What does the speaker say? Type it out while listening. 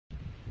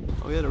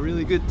We had a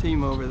really good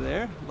team over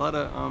there. A lot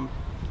of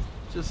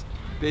just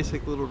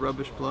basic little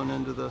rubbish blown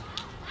into the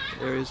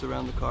areas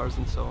around the cars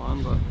and so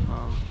on, but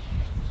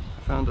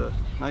I found a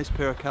nice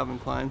pair of Calvin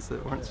Kleins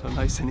that weren't so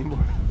nice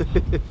anymore.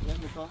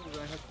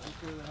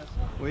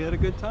 We had a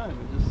good time.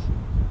 It just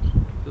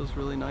feels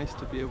really nice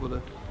to be able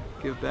to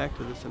give back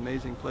to this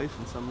amazing place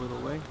in some little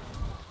way.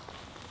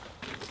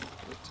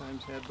 Good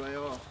times had by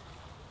all.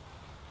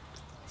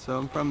 So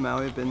I'm from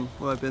Maui.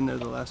 I've been there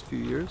the last few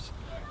years,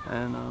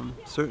 and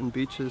certain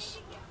beaches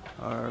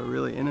are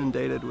really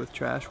inundated with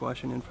trash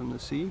washing in from the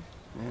sea,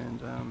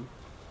 and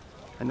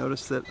I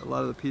noticed that a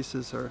lot of the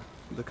pieces are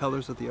the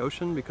colors of the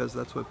ocean because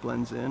that's what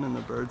blends in, and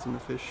the birds and the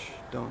fish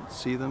don't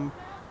see them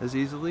as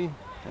easily,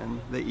 and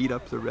they eat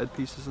up the red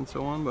pieces and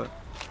so on. But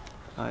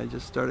I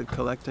just started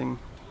collecting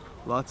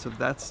lots of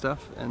that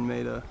stuff and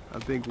made a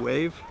big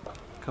wave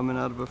coming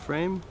out of a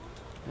frame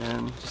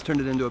and just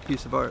turned it into a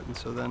piece of art. And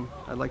so then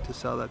I'd like to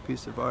sell that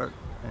piece of art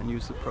and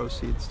use the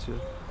proceeds to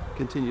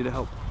continue to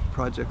help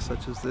projects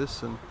such as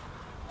this and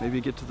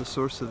maybe get to the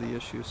source of the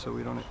issue so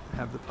we don't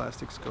have the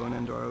plastics going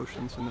into our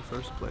oceans in the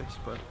first place.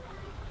 But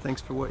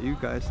thanks for what you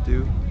guys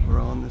do. We're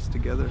all in this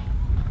together.